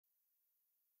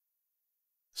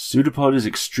PseudoPod is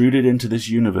extruded into this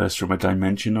universe from a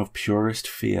dimension of purest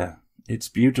fear. It's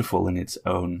beautiful in its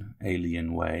own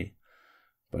alien way,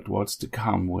 but what's to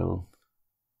come will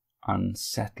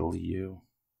unsettle you.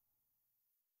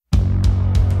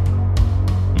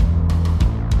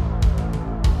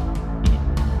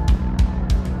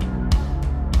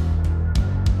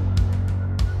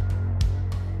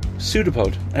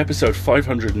 PseudoPod, episode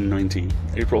 590,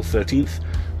 April 13th,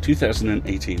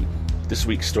 2018. This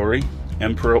week's story,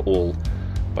 Emperor All,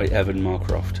 by Evan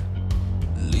Marcroft.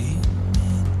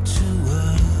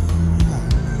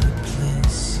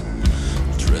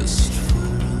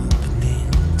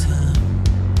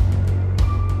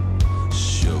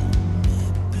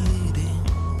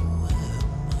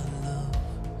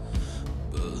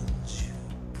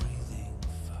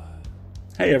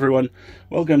 Hey everyone,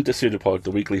 welcome to PseudoPod,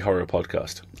 the weekly horror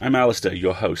podcast. I'm Alasdair,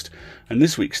 your host, and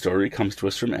this week's story comes to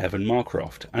us from Evan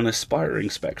Marcroft, an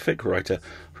aspiring spec-fic writer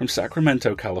from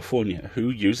Sacramento, California, who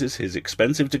uses his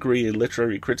expensive degree in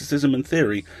literary criticism and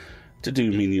theory to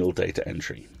do menial data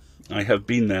entry. I have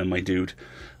been there, my dude.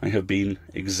 I have been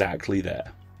exactly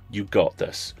there. You got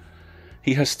this.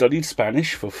 He has studied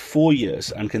Spanish for 4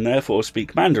 years and can therefore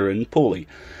speak Mandarin poorly.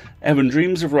 Evan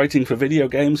dreams of writing for video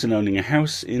games and owning a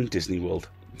house in Disney World.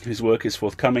 His work is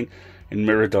forthcoming in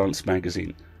Mirror Dance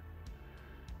magazine.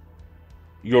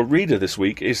 Your reader this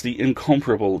week is the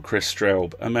incomparable Kris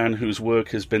Straub, a man whose work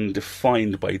has been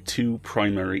defined by two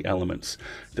primary elements.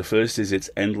 The first is its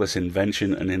endless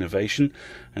invention and innovation,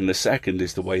 and the second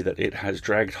is the way that it has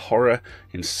dragged horror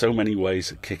in so many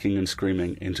ways, kicking and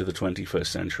screaming into the 21st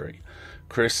century.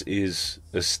 Kris is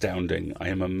astounding. I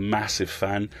am a massive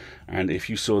fan, and if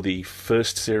you saw the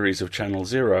first series of Channel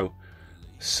Zero,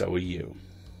 so are you.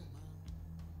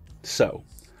 So,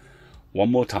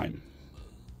 one more time.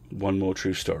 One more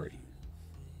true story.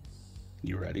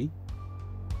 You ready?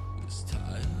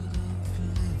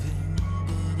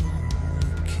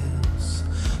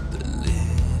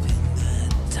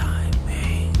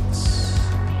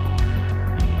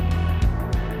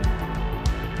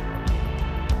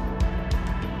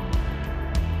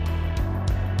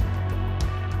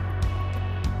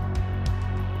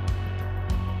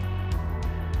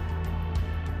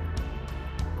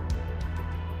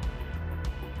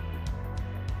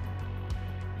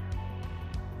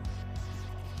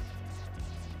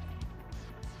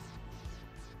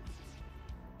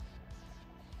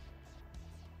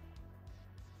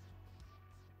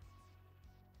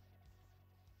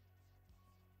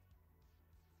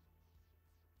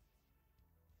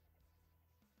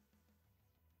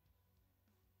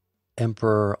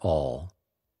 Emperor All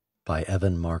by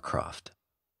Evan Marcroft.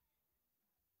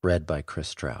 Read by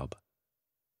Kris Straub.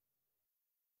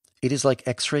 It is like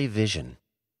X-ray vision,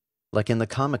 like in the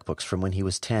comic books from when he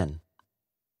was 10.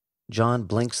 John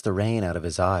blinks the rain out of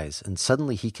his eyes, and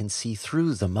suddenly he can see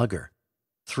through the mugger,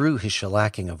 through his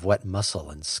shellacking of wet muscle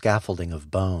and scaffolding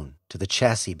of bone, to the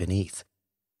chassis beneath,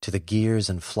 to the gears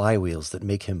and flywheels that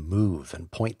make him move and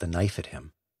point the knife at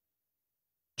him.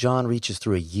 John reaches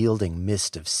through a yielding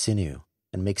mist of sinew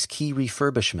and makes key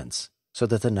refurbishments so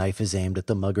that the knife is aimed at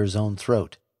the mugger's own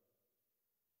throat.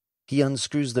 He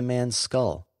unscrews the man's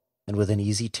skull and with an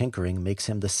easy tinkering makes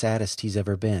him the saddest he's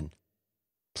ever been,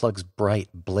 plugs bright,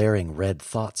 blaring red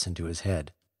thoughts into his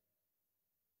head.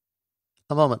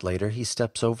 A moment later, he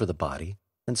steps over the body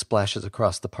and splashes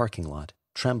across the parking lot,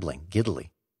 trembling, giddily.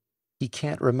 He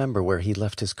can't remember where he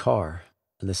left his car,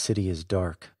 and the city is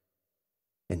dark.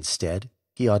 Instead,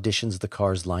 he auditions the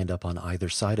cars lined up on either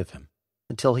side of him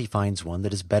until he finds one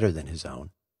that is better than his own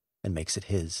and makes it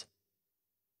his.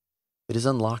 It is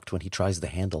unlocked when he tries the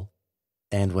handle,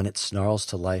 and when it snarls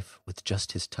to life with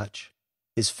just his touch,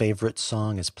 his favorite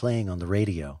song is playing on the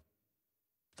radio.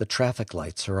 The traffic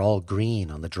lights are all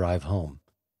green on the drive home.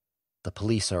 The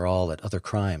police are all at other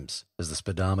crimes as the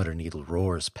speedometer needle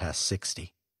roars past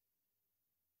 60.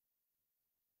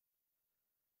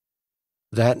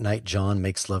 That night, John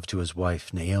makes love to his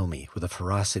wife, Naomi, with a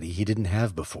ferocity he didn't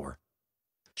have before.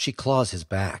 She claws his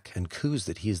back and coos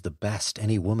that he is the best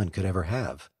any woman could ever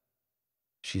have.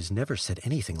 She has never said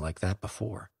anything like that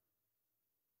before.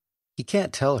 He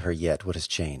can't tell her yet what has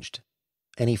changed.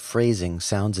 Any phrasing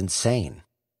sounds insane.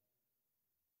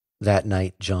 That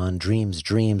night, John dreams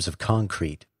dreams of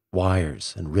concrete,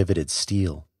 wires, and riveted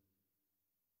steel.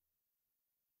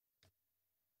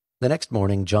 The next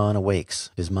morning, John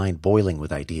awakes, his mind boiling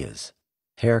with ideas.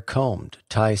 Hair combed,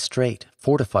 tie straight,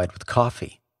 fortified with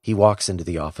coffee, he walks into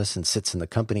the office and sits in the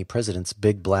company president's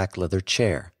big black leather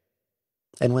chair.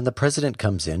 And when the president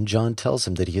comes in, John tells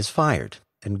him that he is fired,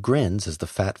 and grins as the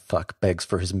fat fuck begs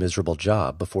for his miserable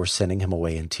job before sending him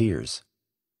away in tears.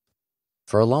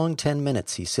 For a long 10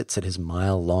 minutes he sits at his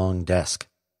mile-long desk,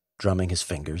 drumming his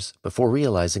fingers before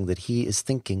realizing that he is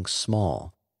thinking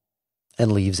small,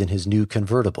 and leaves in his new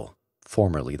convertible,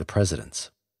 formerly the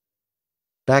president's.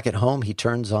 Back at home, he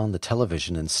turns on the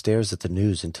television and stares at the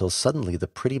news until suddenly the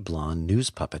pretty blonde news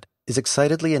puppet is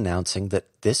excitedly announcing that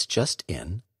this just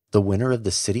in, the winner of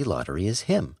the city lottery is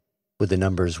him, with the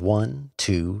numbers 1,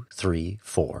 2, 3,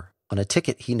 4 on a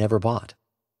ticket he never bought.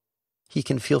 He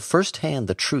can feel firsthand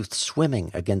the truth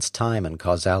swimming against time and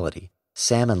causality,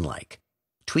 salmon-like,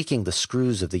 tweaking the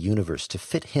screws of the universe to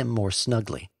fit him more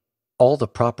snugly. All the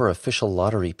proper official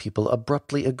lottery people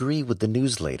abruptly agree with the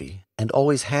news lady, and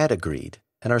always had agreed,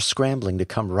 and are scrambling to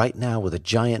come right now with a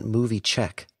giant movie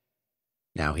check.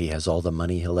 Now he has all the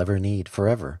money he'll ever need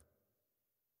forever.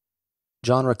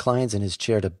 John reclines in his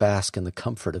chair to bask in the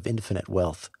comfort of infinite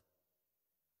wealth.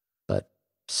 But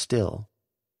still,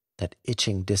 that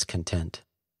itching discontent.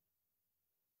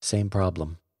 Same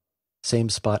problem. Same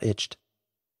spot itched.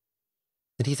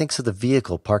 And he thinks of the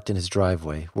vehicle parked in his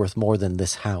driveway, worth more than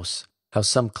this house, how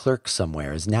some clerk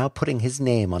somewhere is now putting his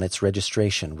name on its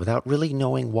registration without really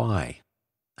knowing why,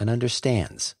 and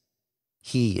understands.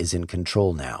 He is in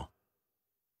control now.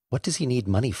 What does he need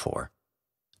money for?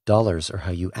 Dollars are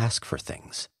how you ask for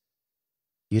things.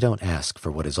 You don't ask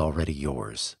for what is already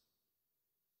yours.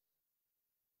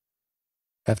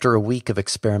 After a week of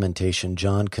experimentation,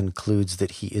 John concludes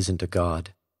that he isn't a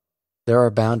god. There are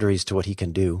boundaries to what he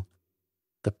can do.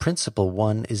 The principal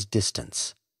one is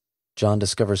distance. John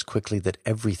discovers quickly that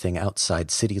everything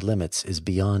outside city limits is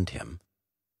beyond him.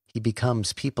 He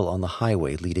becomes people on the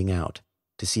highway leading out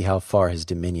to see how far his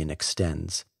dominion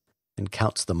extends, and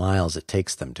counts the miles it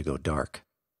takes them to go dark.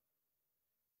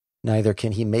 Neither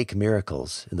can he make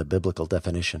miracles in the biblical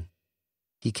definition.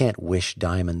 He can't wish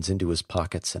diamonds into his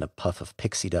pockets in a puff of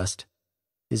pixie dust.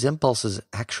 His impulses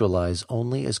actualize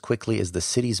only as quickly as the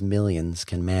city's millions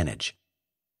can manage.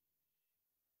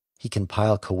 He can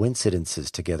pile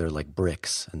coincidences together like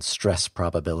bricks and stress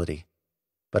probability.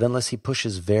 But unless he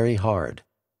pushes very hard,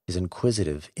 his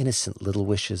inquisitive, innocent little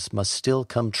wishes must still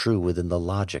come true within the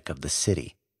logic of the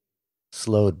city,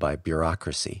 slowed by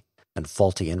bureaucracy and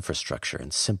faulty infrastructure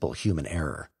and simple human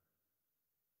error.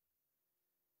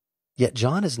 Yet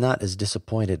John is not as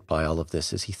disappointed by all of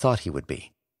this as he thought he would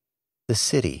be. The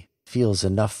city feels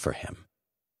enough for him,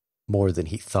 more than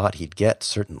he thought he'd get,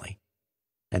 certainly.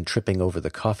 And tripping over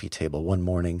the coffee table one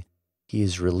morning, he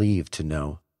is relieved to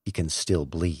know he can still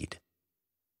bleed.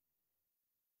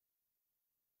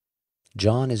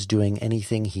 John is doing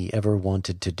anything he ever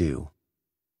wanted to do.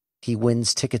 He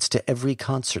wins tickets to every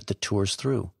concert that tours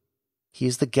through. He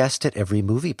is the guest at every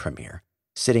movie premiere,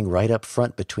 sitting right up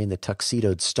front between the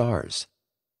tuxedoed stars.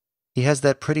 He has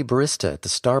that pretty barista at the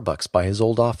Starbucks by his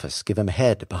old office give him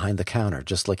head behind the counter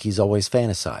just like he's always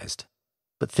fantasized,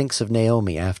 but thinks of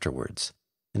Naomi afterwards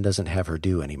and doesn't have her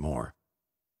do any more.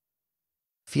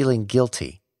 Feeling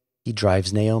guilty, he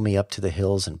drives Naomi up to the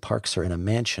hills and parks her in a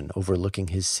mansion overlooking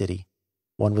his city,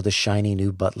 one with a shiny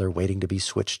new butler waiting to be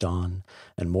switched on,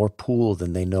 and more pool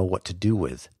than they know what to do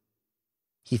with.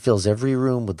 He fills every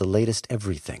room with the latest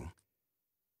everything.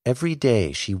 Every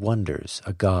day she wonders,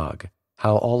 agog,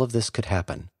 how all of this could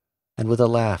happen, and with a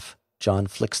laugh, John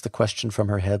flicks the question from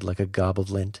her head like a gob of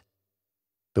lint.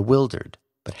 Bewildered,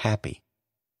 but happy,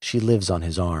 she lives on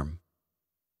his arm.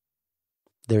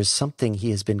 There's something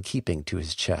he has been keeping to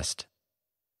his chest.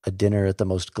 A dinner at the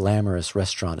most glamorous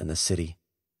restaurant in the city.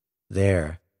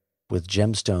 There, with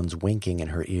gemstones winking in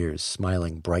her ears,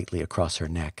 smiling brightly across her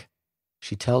neck,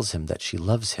 she tells him that she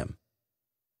loves him.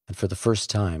 And for the first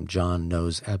time, John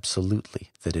knows absolutely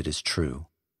that it is true.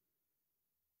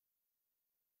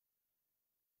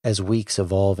 As weeks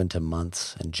evolve into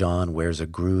months and John wears a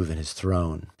groove in his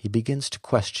throne, he begins to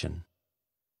question.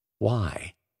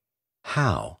 Why?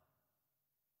 How?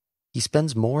 He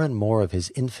spends more and more of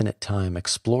his infinite time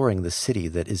exploring the city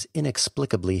that is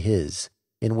inexplicably his,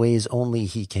 in ways only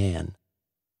he can.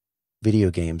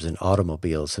 Video games and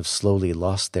automobiles have slowly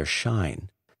lost their shine.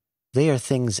 They are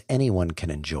things anyone can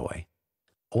enjoy.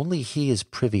 Only he is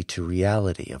privy to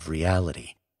reality of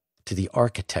reality, to the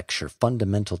architecture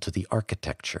fundamental to the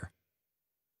architecture.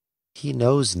 He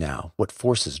knows now what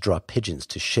forces draw pigeons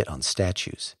to shit on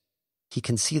statues. He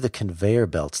can see the conveyor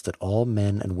belts that all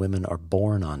men and women are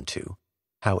born onto,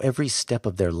 how every step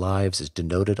of their lives is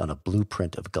denoted on a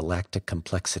blueprint of galactic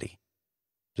complexity.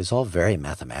 It is all very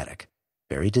mathematic,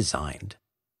 very designed.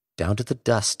 Down to the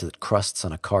dust that crusts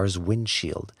on a car's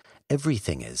windshield,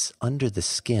 everything is, under the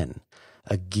skin,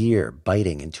 a gear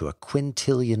biting into a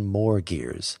quintillion more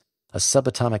gears, a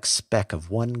subatomic speck of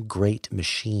one great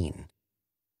machine.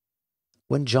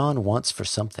 When John wants for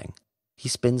something, He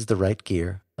spins the right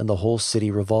gear, and the whole city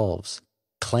revolves,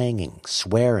 clanging,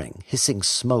 swearing, hissing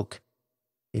smoke,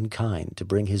 in kind to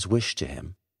bring his wish to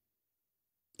him.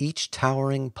 Each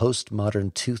towering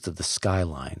postmodern tooth of the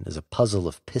skyline is a puzzle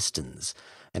of pistons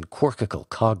and corkical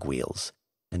cogwheels,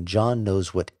 and John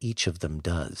knows what each of them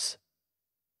does.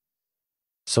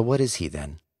 So what is he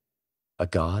then? A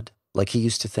god, like he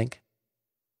used to think?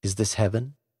 Is this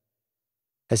heaven?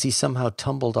 Has he somehow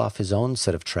tumbled off his own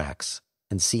set of tracks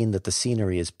and seen that the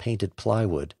scenery is painted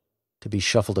plywood to be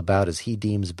shuffled about as he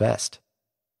deems best?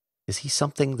 Is he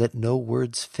something that no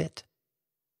words fit?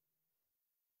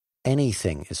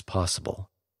 Anything is possible,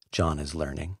 John is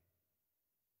learning.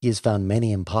 He has found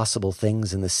many impossible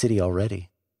things in the city already.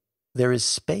 There is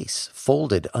space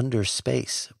folded under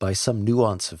space by some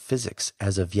nuance of physics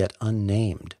as of yet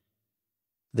unnamed.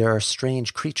 There are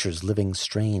strange creatures living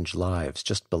strange lives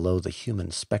just below the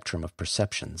human spectrum of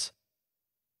perceptions.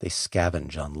 They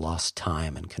scavenge on lost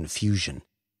time and confusion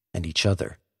and each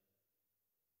other.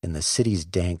 In the city's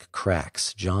dank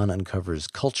cracks, John uncovers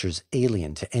cultures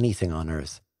alien to anything on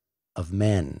earth, of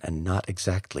men and not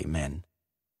exactly men.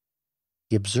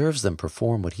 He observes them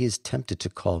perform what he is tempted to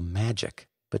call magic,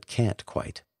 but can't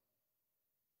quite.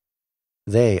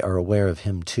 They are aware of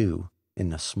him too,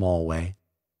 in a small way.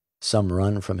 Some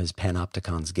run from his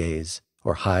panopticon's gaze,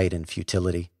 or hide in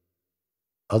futility.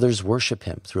 Others worship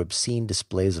him through obscene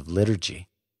displays of liturgy.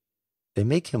 They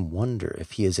make him wonder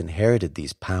if he has inherited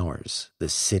these powers,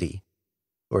 this city,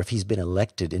 or if he's been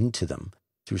elected into them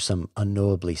through some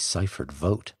unknowably ciphered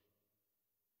vote.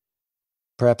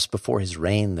 Perhaps before his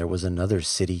reign there was another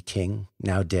city king,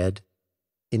 now dead.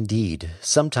 Indeed,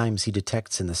 sometimes he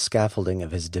detects in the scaffolding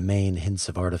of his domain hints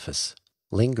of artifice,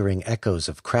 lingering echoes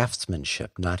of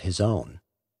craftsmanship not his own.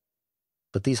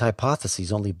 But these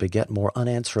hypotheses only beget more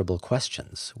unanswerable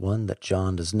questions, one that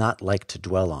John does not like to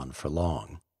dwell on for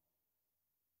long.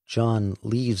 John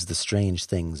leaves the strange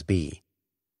things be.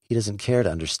 He doesn't care to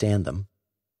understand them.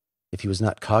 If he was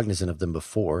not cognizant of them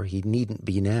before, he needn't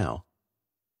be now.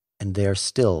 And they are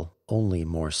still only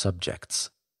more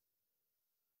subjects.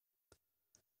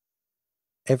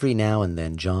 Every now and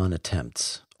then John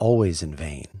attempts, always in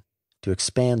vain, to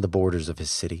expand the borders of his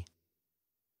city.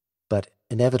 But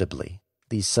inevitably,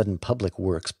 these sudden public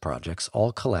works projects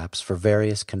all collapse for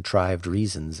various contrived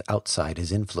reasons outside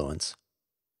his influence.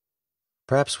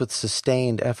 Perhaps with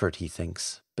sustained effort, he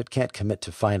thinks, but can't commit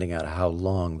to finding out how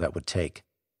long that would take.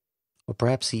 Or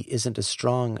perhaps he isn't as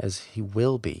strong as he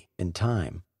will be in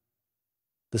time.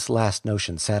 This last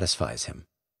notion satisfies him.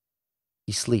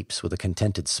 He sleeps with a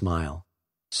contented smile,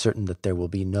 certain that there will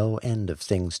be no end of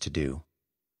things to do.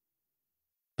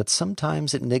 But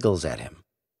sometimes it niggles at him,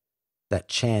 that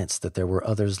chance that there were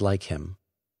others like him,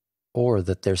 or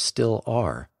that there still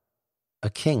are, a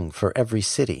king for every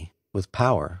city, with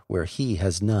power where he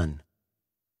has none.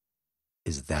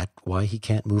 Is that why he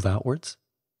can't move outwards?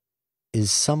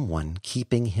 Is someone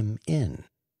keeping him in?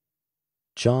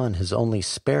 John has only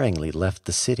sparingly left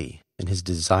the city, and his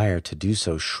desire to do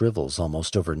so shrivels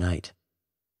almost overnight.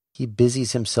 He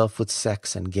busies himself with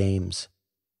sex and games.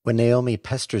 When Naomi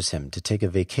pesters him to take a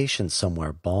vacation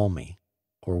somewhere balmy,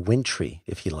 or wintry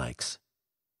if he likes,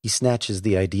 he snatches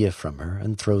the idea from her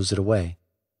and throws it away.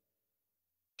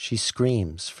 She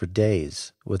screams for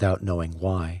days without knowing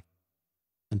why,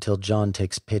 until John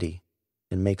takes pity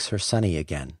and makes her sunny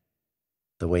again,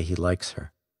 the way he likes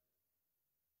her.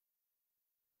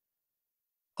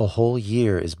 A whole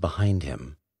year is behind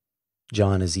him.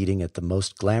 John is eating at the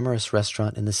most glamorous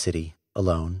restaurant in the city,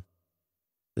 alone.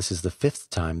 This is the 5th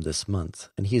time this month,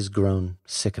 and he has grown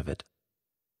sick of it.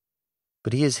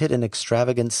 But he has hit an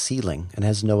extravagant ceiling and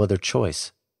has no other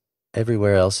choice.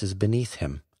 Everywhere else is beneath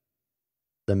him.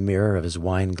 The mirror of his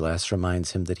wine glass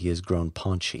reminds him that he has grown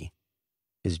paunchy.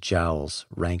 His jowls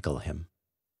rankle him.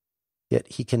 Yet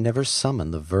he can never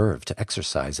summon the verve to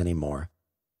exercise any more.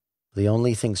 The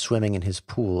only thing swimming in his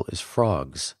pool is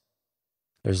frogs.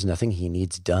 There's nothing he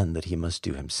needs done that he must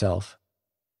do himself.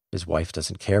 His wife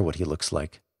doesn't care what he looks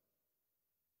like.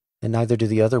 And neither do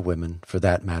the other women, for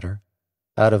that matter.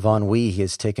 Out of ennui, he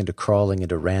has taken to crawling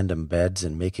into random beds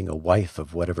and making a wife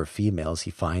of whatever females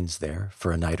he finds there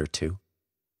for a night or two.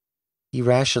 He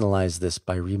rationalized this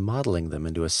by remodeling them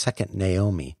into a second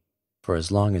Naomi for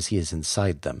as long as he is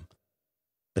inside them.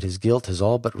 But his guilt has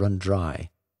all but run dry.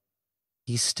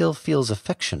 He still feels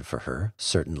affection for her,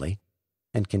 certainly,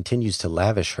 and continues to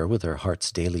lavish her with her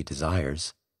heart's daily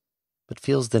desires, but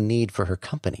feels the need for her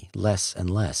company less and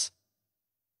less.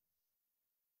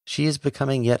 She is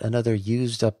becoming yet another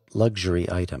used-up luxury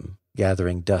item,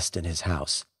 gathering dust in his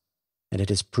house, and it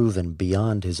has proven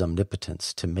beyond his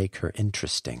omnipotence to make her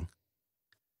interesting.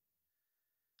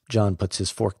 John puts his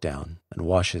fork down and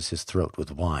washes his throat with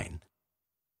wine.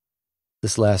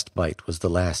 This last bite was the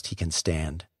last he can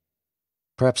stand.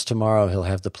 Perhaps tomorrow he'll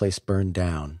have the place burned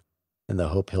down, in the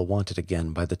hope he'll want it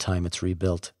again by the time it's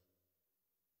rebuilt.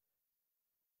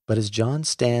 But as John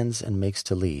stands and makes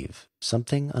to leave,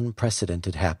 something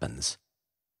unprecedented happens.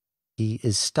 He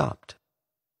is stopped.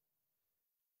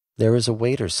 There is a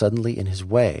waiter suddenly in his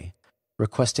way,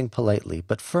 requesting politely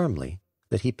but firmly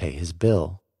that he pay his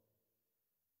bill.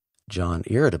 John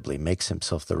irritably makes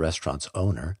himself the restaurant's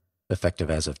owner, effective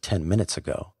as of 10 minutes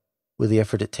ago, with the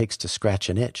effort it takes to scratch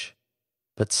an itch.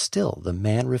 But still the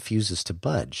man refuses to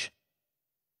budge.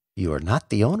 "You are not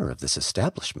the owner of this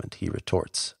establishment," he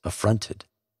retorts, affronted,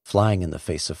 flying in the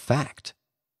face of fact.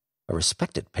 A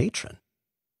respected patron,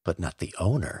 but not the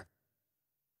owner.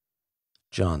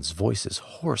 John's voice is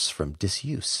hoarse from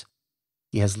disuse.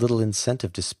 He has little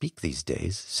incentive to speak these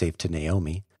days, save to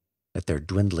Naomi, at their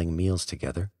dwindling meals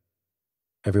together.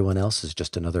 Everyone else is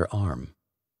just another arm.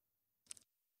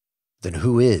 "Then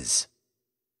who is?"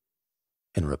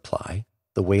 In reply,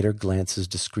 the waiter glances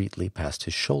discreetly past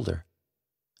his shoulder.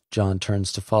 John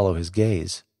turns to follow his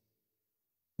gaze.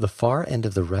 The far end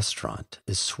of the restaurant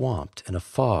is swamped in a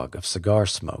fog of cigar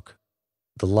smoke.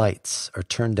 The lights are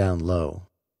turned down low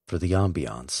for the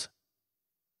ambiance.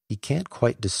 He can't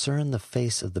quite discern the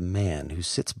face of the man who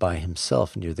sits by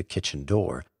himself near the kitchen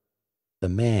door.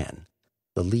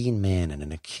 The lean man in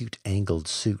an acute angled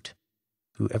suit,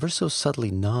 who ever so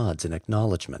subtly nods in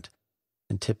acknowledgement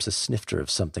and tips a snifter of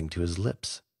something to his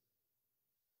lips.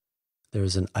 There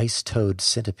is an ice-toed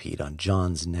centipede on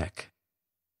John's neck.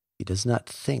 He does not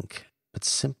think, but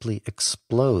simply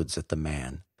explodes at the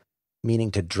man,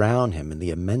 meaning to drown him in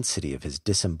the immensity of his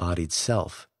disembodied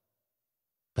self.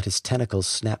 But his tentacles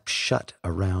snap shut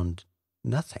around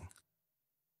nothing.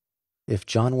 If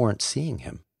John weren't seeing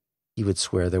him, he would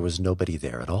swear there was nobody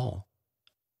there at all.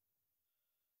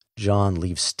 John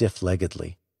leaves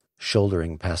stiff-leggedly,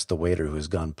 shouldering past the waiter who has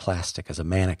gone plastic as a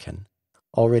mannequin,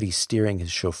 already steering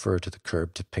his chauffeur to the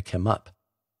curb to pick him up.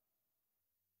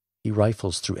 He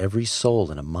rifles through every soul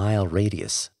in a mile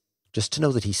radius, just to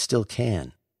know that he still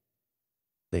can.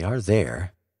 They are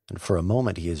there, and for a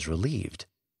moment he is relieved,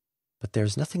 but there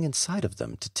is nothing inside of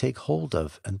them to take hold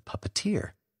of and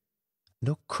puppeteer.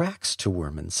 No cracks to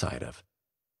worm inside of.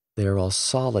 They are all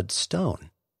solid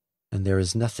stone, and there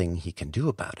is nothing he can do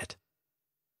about it.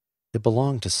 They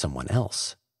belong to someone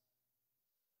else.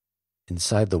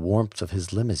 Inside the warmth of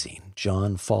his limousine,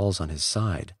 John falls on his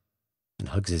side and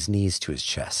hugs his knees to his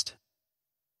chest.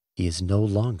 He is no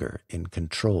longer in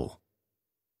control.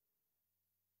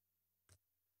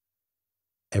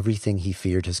 Everything he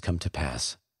feared has come to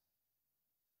pass.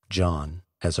 John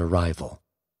has a rival.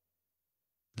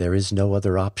 There is no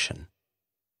other option.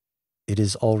 It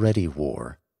is already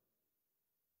war.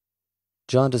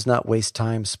 John does not waste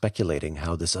time speculating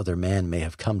how this other man may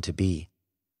have come to be,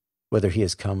 whether he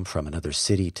has come from another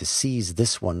city to seize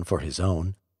this one for his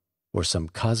own, or some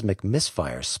cosmic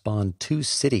misfire spawned 2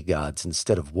 city gods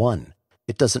instead of 1.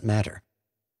 It doesn't matter.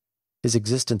 His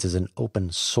existence is an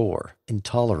open sore,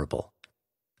 intolerable.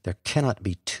 There cannot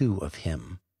be 2 of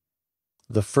him.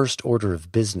 The first order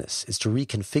of business is to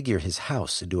reconfigure his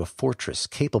house into a fortress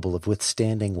capable of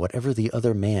withstanding whatever the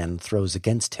other man throws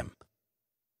against him.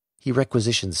 He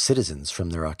requisitions citizens from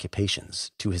their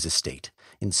occupations to his estate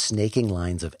in snaking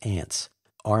lines of ants,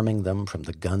 arming them from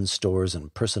the gun stores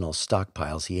and personal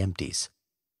stockpiles he empties.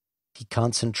 He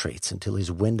concentrates until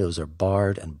his windows are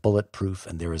barred and bulletproof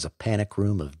and there is a panic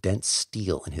room of dense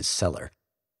steel in his cellar.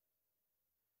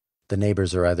 The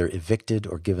neighbors are either evicted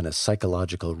or given a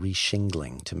psychological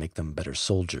reshingling to make them better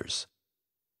soldiers.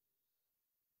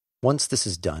 Once this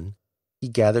is done, he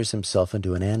gathers himself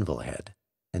into an anvil head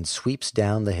and sweeps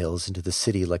down the hills into the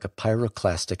city like a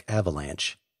pyroclastic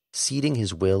avalanche, seeding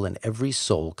his will in every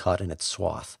soul caught in its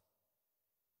swath.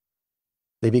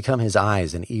 They become his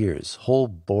eyes and ears, whole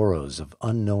burrows of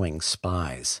unknowing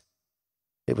spies.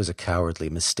 It was a cowardly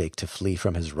mistake to flee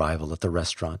from his rival at the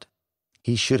restaurant.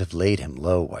 He should have laid him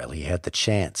low while he had the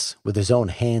chance, with his own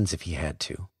hands if he had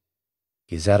to.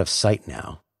 He is out of sight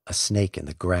now, a snake in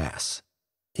the grass,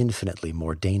 infinitely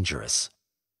more dangerous.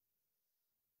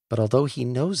 But although he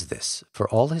knows this, for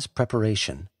all his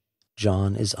preparation,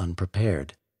 John is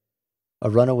unprepared. A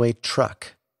runaway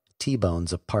truck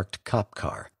T-bones a parked cop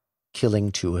car,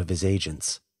 killing 2 of his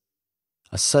agents.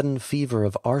 A sudden fever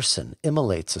of arson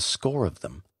immolates a score of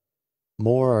them.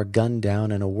 More are gunned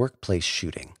down in a workplace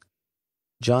shooting.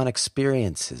 John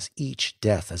experiences each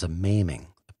death as a maiming,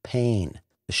 a pain.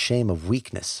 The shame of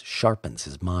weakness sharpens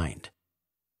his mind.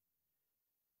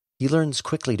 He learns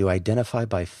quickly to identify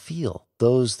by feel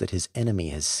those that his enemy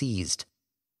has seized.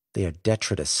 They are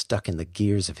detritus stuck in the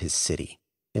gears of his city,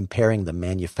 impairing the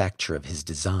manufacture of his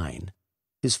design.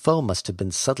 His foe must have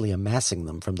been subtly amassing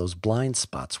them from those blind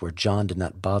spots where John did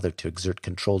not bother to exert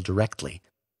control directly,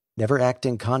 never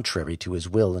acting contrary to his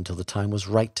will until the time was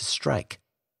right to strike.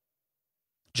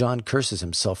 John curses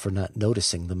himself for not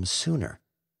noticing them sooner.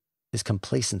 His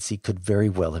complacency could very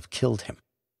well have killed him.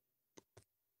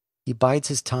 He bides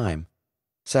his time,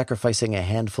 sacrificing a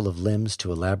handful of limbs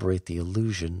to elaborate the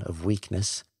illusion of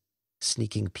weakness,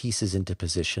 sneaking pieces into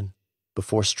position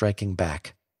before striking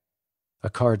back. A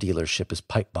car dealership is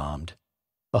pipe-bombed.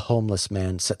 A homeless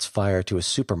man sets fire to a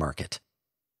supermarket.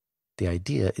 The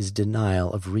idea is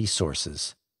denial of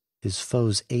resources. His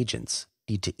foe's agents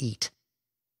need to eat.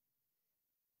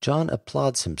 John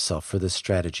applauds himself for this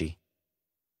strategy.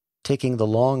 Taking the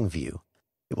long view,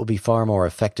 it will be far more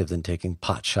effective than taking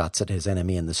pot shots at his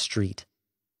enemy in the street.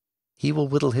 He will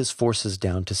whittle his forces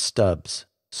down to stubs,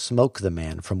 smoke the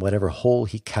man from whatever hole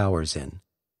he cowers in,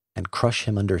 and crush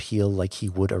him under heel like he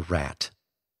would a rat.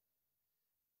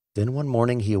 Then one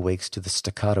morning he awakes to the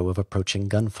staccato of approaching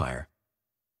gunfire.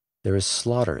 There is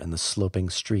slaughter in the sloping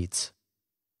streets.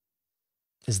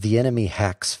 As the enemy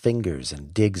hacks fingers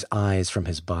and digs eyes from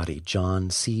his body,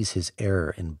 John sees his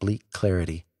error in bleak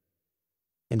clarity.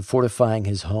 In fortifying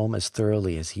his home as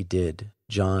thoroughly as he did,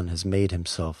 John has made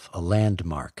himself a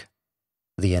landmark.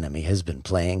 The enemy has been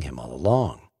playing him all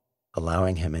along,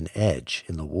 allowing him an edge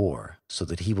in the war so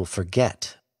that he will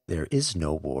forget there is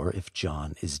no war if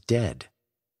John is dead.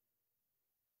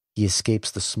 He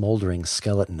escapes the smoldering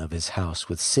skeleton of his house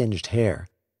with singed hair,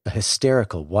 a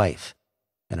hysterical wife,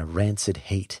 and a rancid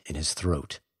hate in his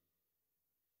throat.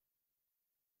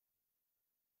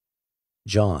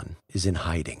 John is in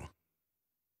hiding,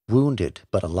 wounded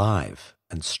but alive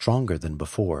and stronger than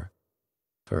before.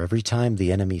 For every time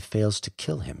the enemy fails to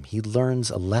kill him, he learns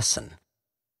a lesson.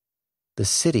 The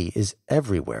city is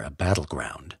everywhere a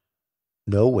battleground.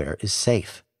 Nowhere is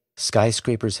safe.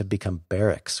 Skyscrapers have become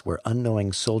barracks where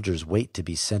unknowing soldiers wait to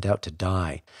be sent out to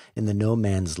die in the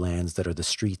no-man's lands that are the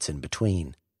streets in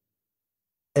between.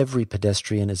 Every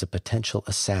pedestrian is a potential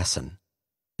assassin,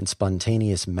 and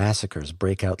spontaneous massacres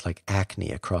break out like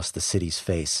acne across the city's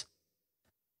face.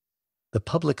 The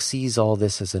public sees all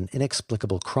this as an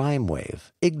inexplicable crime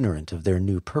wave, ignorant of their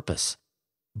new purpose.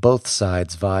 Both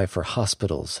sides vie for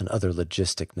hospitals and other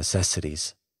logistic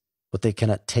necessities. What they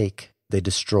cannot take, they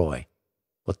destroy.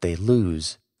 What they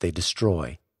lose, they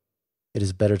destroy. It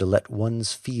is better to let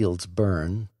one's fields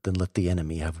burn than let the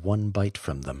enemy have one bite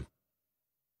from them.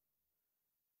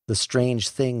 The strange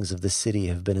things of the city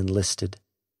have been enlisted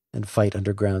and fight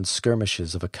underground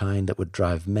skirmishes of a kind that would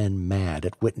drive men mad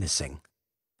at witnessing.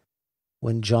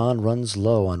 When John runs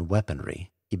low on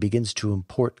weaponry, he begins to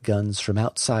import guns from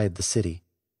outside the city,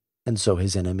 and so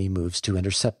his enemy moves to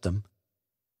intercept them,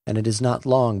 and it is not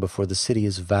long before the city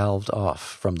is valved off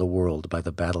from the world by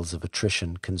the battles of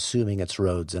attrition consuming its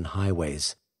roads and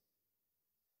highways.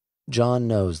 John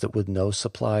knows that with no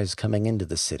supplies coming into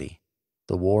the city,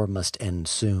 the war must end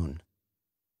soon.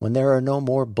 When there are no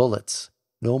more bullets,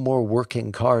 no more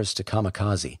working cars to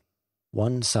kamikaze,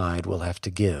 one side will have to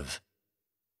give.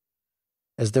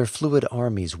 As their fluid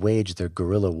armies wage their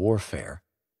guerrilla warfare,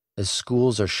 as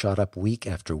schools are shot up week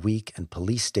after week and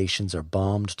police stations are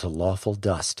bombed to lawful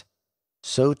dust,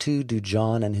 so too do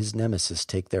John and his nemesis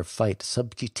take their fight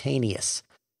subcutaneous,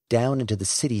 down into the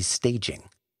city's staging.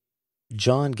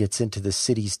 John gets into the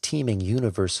city's teeming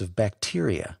universe of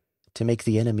bacteria to make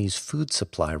the enemy's food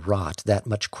supply rot that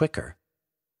much quicker.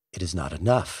 It is not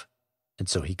enough, and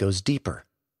so he goes deeper,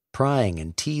 prying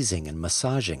and teasing and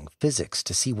massaging physics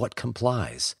to see what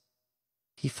complies.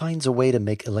 He finds a way to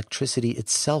make electricity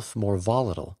itself more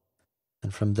volatile,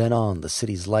 and from then on the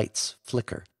city's lights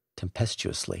flicker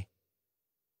tempestuously.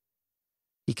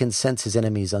 He can sense his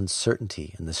enemy's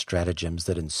uncertainty in the stratagems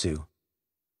that ensue.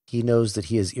 He knows that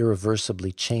he has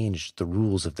irreversibly changed the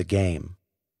rules of the game.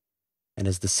 And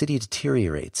as the city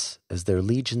deteriorates, as their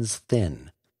legions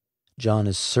thin, John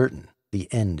is certain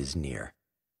the end is near.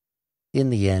 In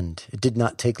the end, it did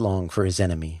not take long for his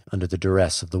enemy, under the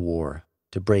duress of the war,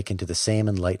 to break into the same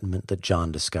enlightenment that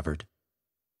John discovered.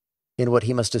 In what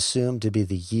he must assume to be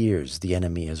the years, the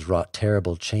enemy has wrought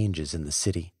terrible changes in the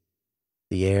city.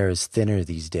 The air is thinner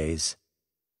these days.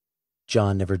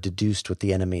 John never deduced what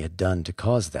the enemy had done to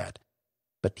cause that,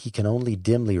 but he can only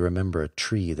dimly remember a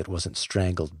tree that wasn't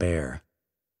strangled bare.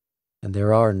 And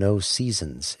there are no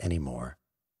seasons anymore,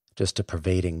 just a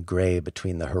pervading gray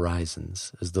between the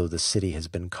horizons, as though the city has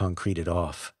been concreted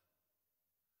off.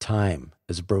 Time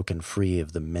has broken free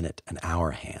of the minute and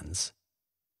hour hands.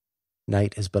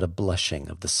 Night is but a blushing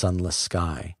of the sunless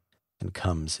sky and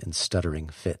comes in stuttering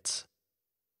fits.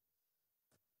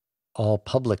 All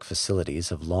public facilities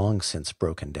have long since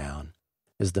broken down,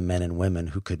 as the men and women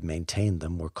who could maintain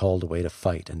them were called away to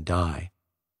fight and die.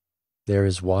 There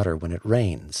is water when it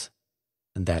rains,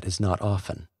 and that is not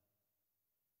often.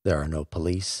 There are no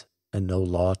police and no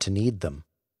law to need them.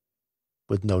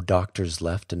 With no doctors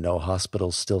left and no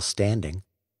hospitals still standing,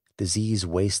 disease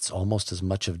wastes almost as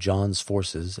much of John's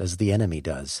forces as the enemy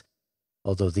does,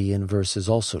 although the inverse is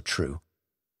also true.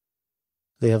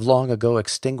 They have long ago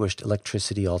extinguished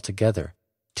electricity altogether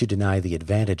to deny the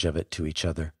advantage of it to each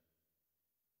other.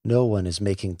 No one is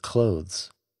making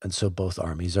clothes, and so both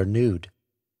armies are nude.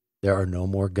 There are no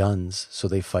more guns, so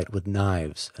they fight with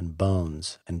knives and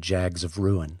bones and jags of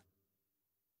ruin.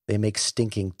 They make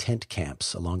stinking tent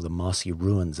camps along the mossy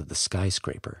ruins of the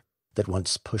skyscraper that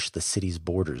once pushed the city's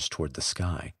borders toward the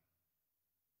sky.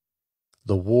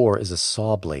 The war is a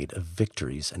saw blade of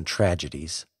victories and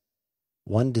tragedies.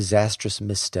 One disastrous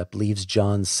misstep leaves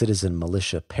John's citizen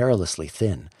militia perilously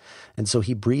thin, and so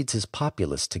he breeds his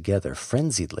populace together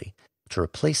frenziedly to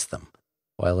replace them,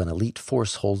 while an elite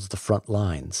force holds the front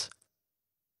lines.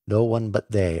 No one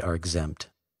but they are exempt.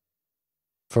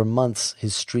 For months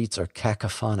his streets are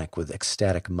cacophonic with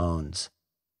ecstatic moans.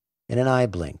 In an eye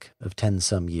blink of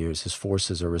 10-some years his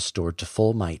forces are restored to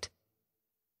full might.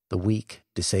 The weak,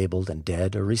 disabled, and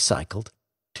dead are recycled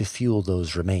to fuel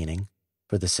those remaining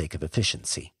for the sake of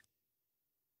efficiency.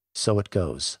 So it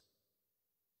goes.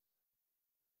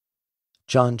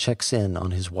 John checks in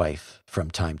on his wife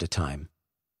from time to time.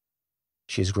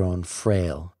 She has grown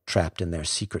frail, trapped in their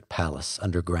secret palace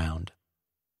underground.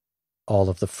 All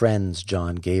of the friends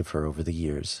John gave her over the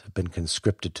years have been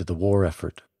conscripted to the war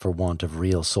effort for want of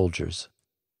real soldiers.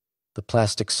 The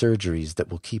plastic surgeries that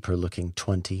will keep her looking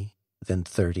 20, then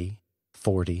 30,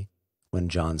 40, when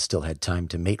John still had time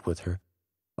to mate with her,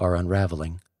 are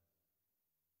unraveling.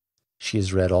 She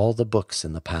has read all the books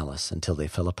in the palace until they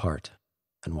fell apart,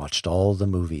 and watched all the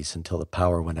movies until the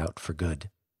power went out for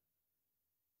good.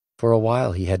 For a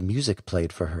while he had music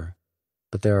played for her,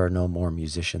 but there are no more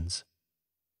musicians.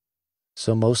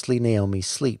 So mostly Naomi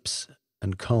sleeps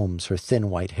and combs her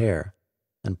thin white hair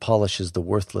and polishes the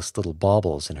worthless little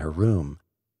baubles in her room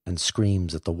and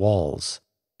screams at the walls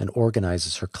and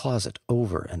organizes her closet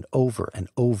over and over and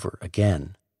over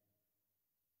again.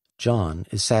 John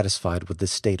is satisfied with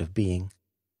this state of being.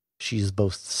 She is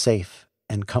both safe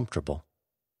and comfortable.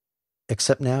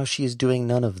 Except now she is doing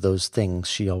none of those things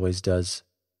she always does.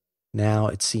 Now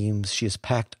it seems she has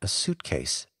packed a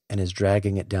suitcase and is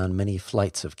dragging it down many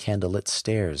flights of candlelit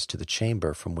stairs to the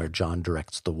chamber from where John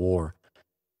directs the war.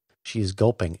 She is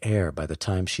gulping air by the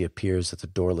time she appears at the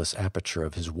doorless aperture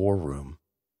of his war room.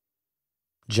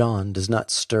 John does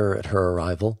not stir at her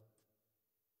arrival.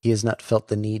 He has not felt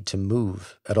the need to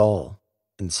move at all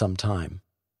in some time.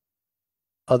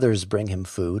 Others bring him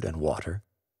food and water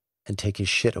and take his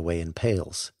shit away in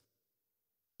pails.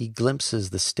 He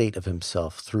glimpses the state of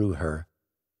himself through her,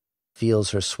 feels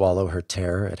her swallow her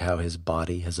terror at how his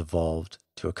body has evolved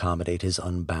to accommodate his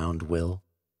unbound will.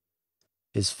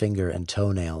 His finger and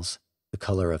toenails, the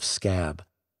color of scab,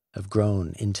 have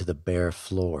grown into the bare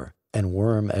floor and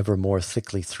worm ever more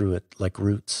thickly through it like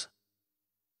roots.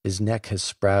 His neck has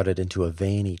sprouted into a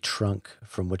veiny trunk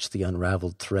from which the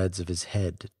unraveled threads of his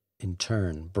head, in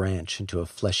turn, branch into a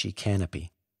fleshy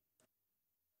canopy.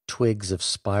 Twigs of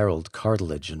spiraled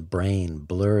cartilage and brain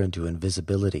blur into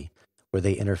invisibility where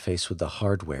they interface with the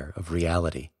hardware of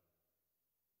reality.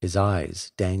 His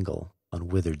eyes dangle on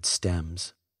withered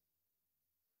stems.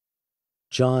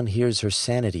 John hears her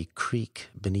sanity creak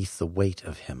beneath the weight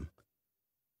of him.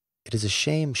 It is a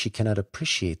shame she cannot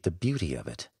appreciate the beauty of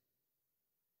it.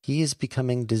 He is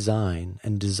becoming design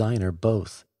and designer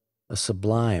both, a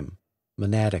sublime,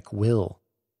 monadic will.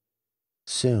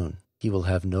 Soon he will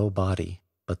have no body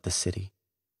but the city.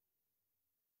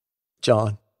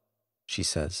 "John," she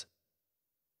says.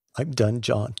 "I'm done,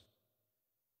 John.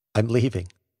 I'm leaving."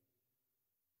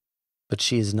 But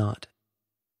she is not.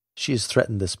 She has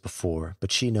threatened this before,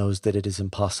 but she knows that it is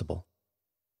impossible.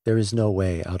 There is no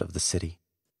way out of the city.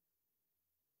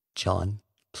 "John,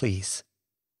 please.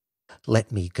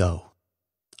 Let me go.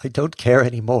 I don't care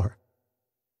any more."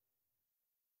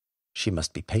 She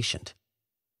must be patient.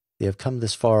 They have come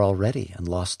this far already and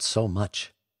lost so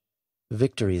much.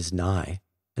 Victory is nigh,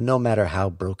 and no matter how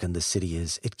broken the city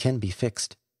is, it can be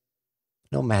fixed.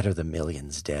 No matter the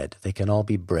millions dead, they can all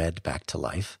be bred back to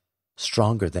life,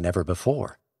 stronger than ever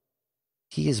before.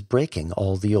 He is breaking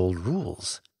all the old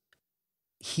rules.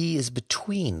 He is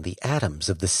between the atoms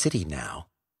of the city now,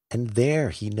 and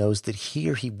there he knows that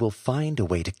here he will find a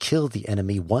way to kill the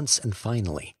enemy once and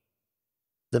finally.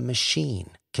 The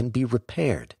machine can be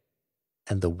repaired,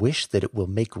 and the wish that it will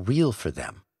make real for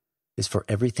them is for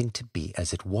everything to be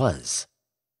as it was.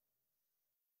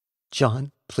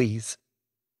 John, please,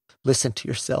 listen to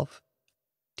yourself.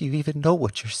 Do you even know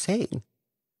what you're saying?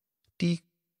 Do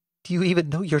you even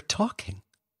know you're talking?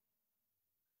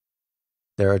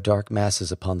 There are dark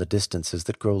masses upon the distances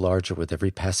that grow larger with every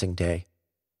passing day.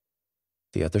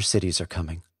 The other cities are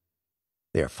coming.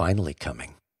 They are finally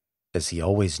coming, as he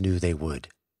always knew they would,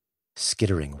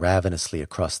 skittering ravenously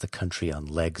across the country on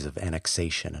legs of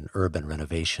annexation and urban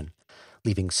renovation,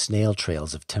 leaving snail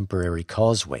trails of temporary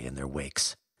causeway in their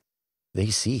wakes. They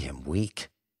see him weak,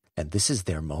 and this is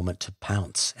their moment to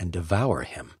pounce and devour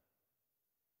him.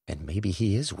 And maybe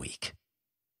he is weak,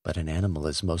 but an animal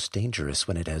is most dangerous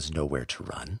when it has nowhere to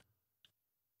run.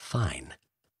 Fine,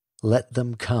 let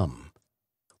them come.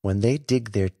 When they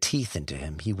dig their teeth into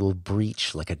him, he will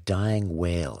breach like a dying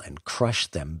whale and crush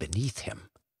them beneath him.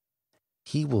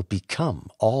 He will become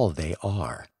all they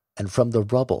are, and from the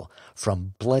rubble,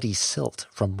 from bloody silt,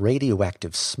 from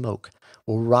radioactive smoke,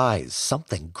 will rise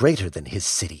something greater than his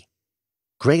city,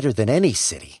 greater than any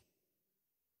city.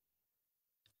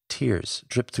 Tears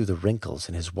drip through the wrinkles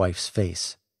in his wife's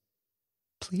face.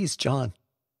 Please, John,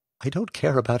 I don't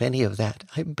care about any of that.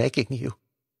 I'm begging you.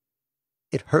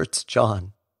 It hurts,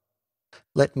 John.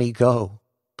 Let me go.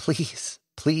 Please,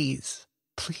 please,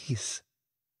 please.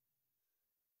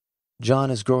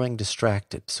 John is growing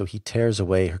distracted, so he tears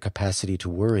away her capacity to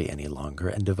worry any longer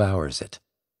and devours it.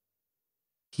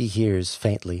 He hears,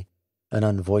 faintly, an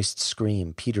unvoiced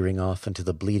scream petering off into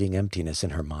the bleeding emptiness in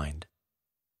her mind.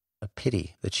 A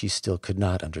pity that she still could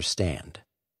not understand.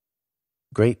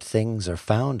 Great things are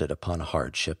founded upon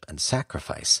hardship and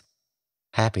sacrifice.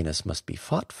 Happiness must be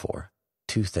fought for,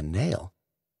 tooth and nail,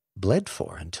 bled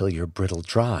for until you're brittle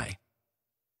dry.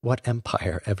 What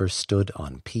empire ever stood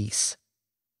on peace?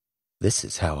 This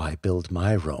is how I build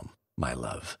my Rome, my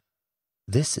love.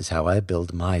 This is how I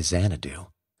build my Xanadu.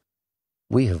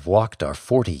 We have walked our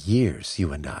 40 years,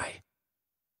 you and I.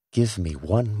 Give me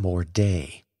one more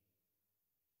day.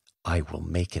 I will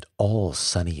make it all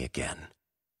sunny again,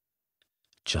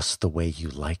 just the way you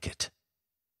like it.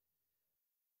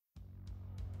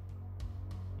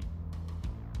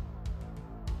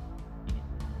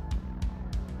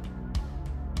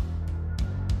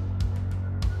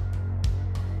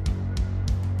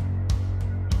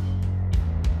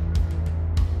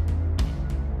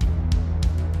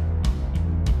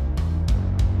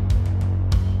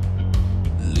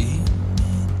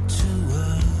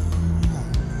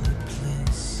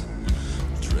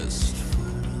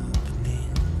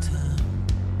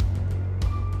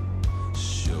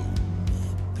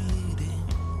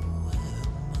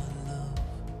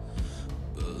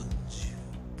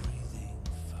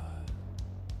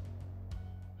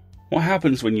 What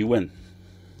happens when you win?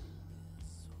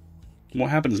 What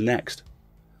happens next?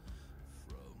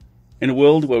 In a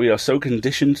world where we are so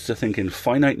conditioned to think in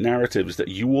finite narratives that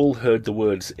you all heard the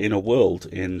words "in a world"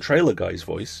 in Trailer Guy's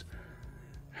voice,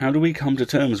 how do we come to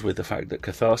terms with the fact that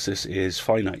catharsis is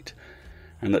finite,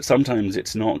 and that sometimes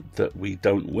it's not that we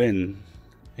don't win,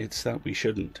 it's that we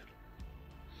shouldn't?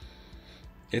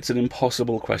 It's an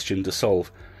impossible question to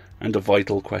solve, and a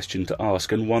vital question to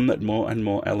ask, and one that more and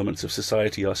more elements of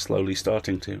society are slowly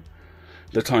starting to.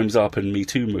 The Time's Up and Me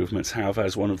Too movements have,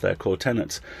 as one of their core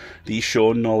tenets, the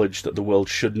sure knowledge that the world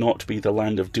should not be the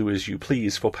land of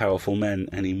do-as-you-please for powerful men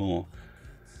anymore.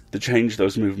 The change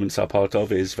those movements are part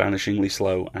of is vanishingly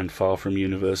slow and far from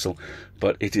universal,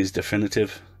 but it is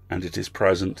definitive, and it is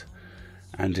present,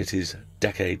 and it is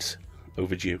decades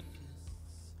overdue.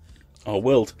 Our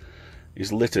world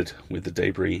is littered with the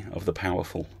debris of the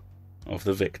powerful, of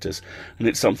the victors, and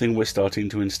it's something we're starting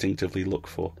to instinctively look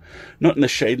for. Not in the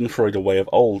Schadenfreude way of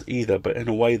old either, but in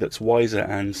a way that's wiser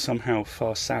and somehow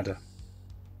far sadder.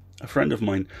 A friend of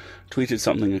mine tweeted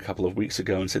something a couple of weeks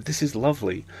ago and said, "This is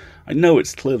lovely. I know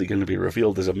it's clearly going to be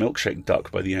revealed as a milkshake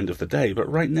duck by the end of the day,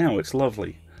 but right now it's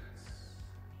lovely."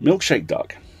 Milkshake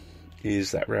duck is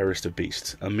that rarest of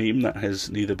beasts, a meme that has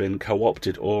neither been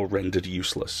co-opted or rendered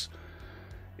useless.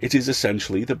 It is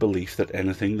essentially the belief that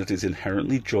anything that is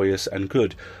inherently joyous and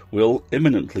good will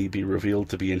imminently be revealed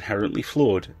to be inherently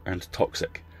flawed and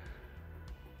toxic.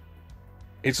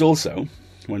 It's also,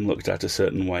 when looked at a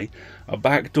certain way, a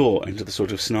back door into the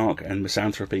sort of snark and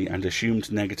misanthropy and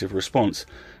assumed negative response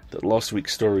that last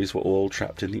week's stories were all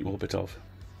trapped in the orbit of.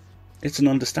 It's an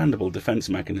understandable defense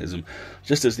mechanism,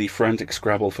 just as the frantic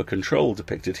scrabble for control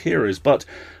depicted here is, but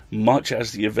much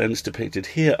as the events depicted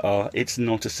here are, it's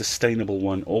not a sustainable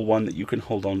one, or one that you can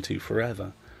hold on to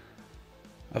forever.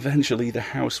 Eventually the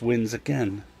house wins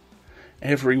again.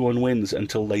 Everyone wins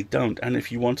until they don't, and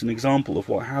if you want an example of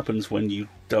what happens when you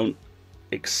don't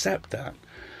accept that,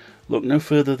 Look no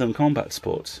further than combat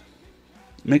sports.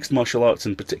 Mixed martial arts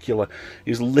in particular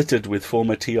is littered with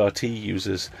former TRT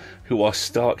users who are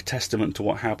stark testament to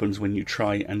what happens when you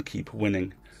try and keep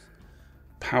winning.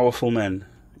 Powerful men,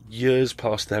 years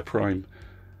past their prime,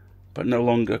 but no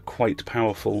longer quite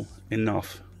powerful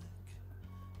enough,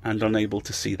 and unable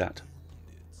to see that.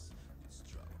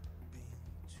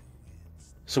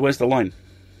 So where's the line?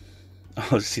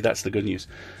 Oh, see, that's the good news.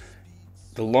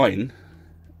 The line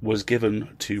was given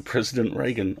to President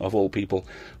Reagan, of all people,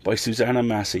 by Susanna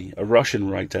Massey, a Russian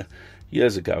writer,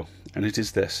 years ago, and it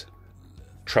is this: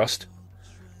 trust,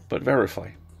 but verify.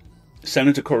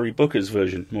 Senator Cory Booker's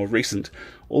version, more recent,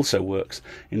 also works.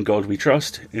 In God we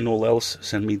trust, in all else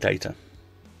send me data.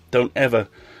 Don't ever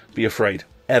be afraid,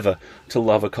 ever, to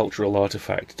love a cultural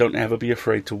artifact. Don't ever be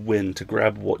afraid to win, to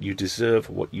grab what you deserve,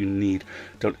 what you need.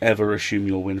 Don't ever assume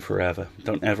you'll win forever.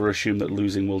 Don't ever assume that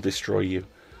losing will destroy you.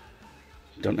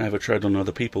 Don't ever tread on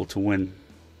other people to win.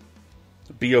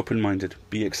 Be open-minded,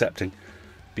 be accepting,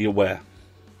 be aware.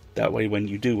 That way when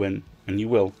you do win, and you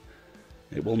will,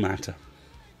 it will matter.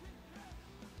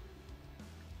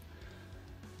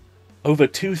 Over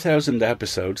 2,000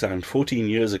 episodes, and 14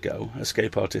 years ago,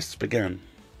 Escape Artists began.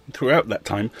 Throughout that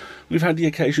time, we've had the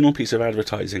occasional piece of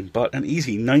advertising, but an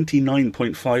easy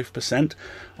 99.5%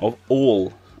 of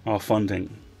all our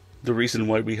funding. The reason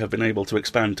why we have been able to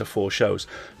expand to 4 shows,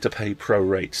 to pay pro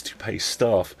rates, to pay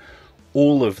staff,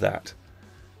 all of that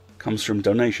comes from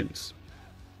donations.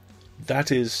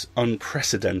 That is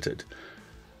unprecedented.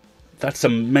 That's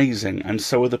amazing, and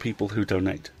so are the people who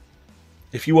donate.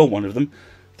 If you are one of them,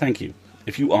 thank you.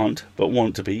 If you aren't, but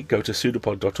want to be, go to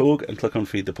pseudopod.org and click on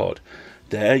Feed the Pod.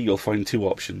 There you'll find 2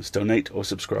 options, donate or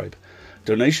subscribe.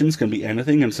 Donations can be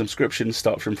anything, and subscriptions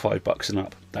start from $5 and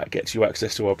up. That gets you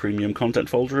access to our premium content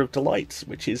folder of delights,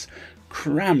 which is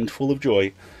crammed full of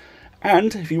joy.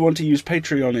 And if you want to use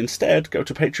Patreon instead, go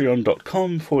to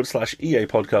patreon.com/EA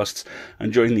Podcasts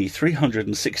and join the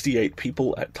 368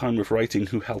 people at time of writing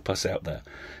who help us out there.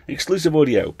 Exclusive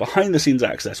audio, behind-the-scenes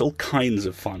access, all kinds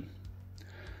of fun.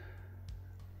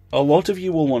 A lot of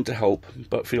you will want to help,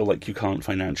 but feel like you can't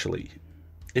financially.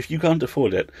 If you can't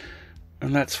afford it,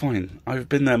 and that's fine. I've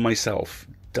been there myself.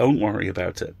 Don't worry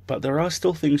about it. But there are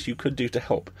still things you could do to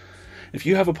help. If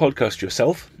you have a podcast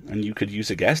yourself, and you could use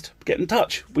a guest, get in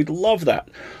touch. We'd love that.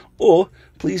 Or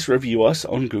please review us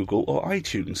on Google or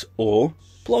iTunes, or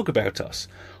blog about us.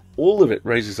 All of it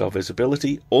raises our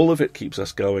visibility. All of it keeps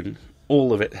us going.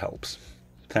 All of it helps.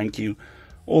 Thank you,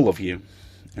 all of you,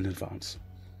 in advance.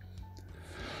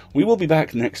 We will be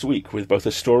back next week with both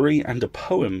a story and a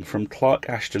poem from Clark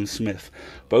Ashton Smith,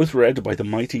 both read by the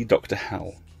mighty Dr.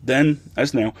 Hal. Then,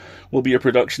 as now, will be a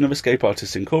production of Escape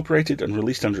Artists Incorporated and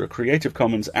released under a Creative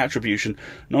Commons Attribution,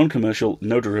 Non-Commercial,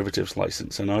 No Derivatives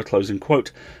license, and our closing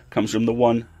quote comes from the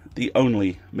one, the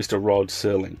only Mr. Rod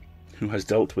Serling, who has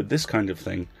dealt with this kind of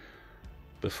thing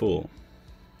before.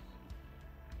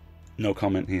 No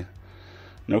comment here.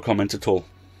 No comment at all.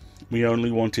 We only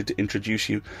wanted to introduce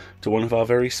you to one of our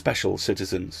very special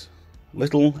citizens,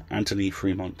 little Anthony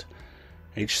Fremont,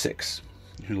 age 6,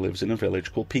 who lives in a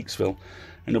village called Peaksville,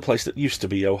 in a place that used to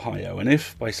be Ohio, and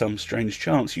if, by some strange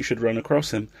chance, you should run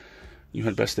across him, you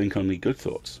had best think only good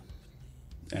thoughts.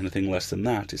 Anything less than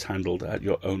that is handled at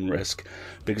your own risk,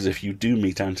 because if you do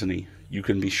meet Anthony, you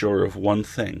can be sure of one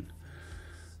thing: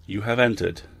 you have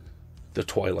entered the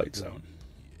Twilight Zone.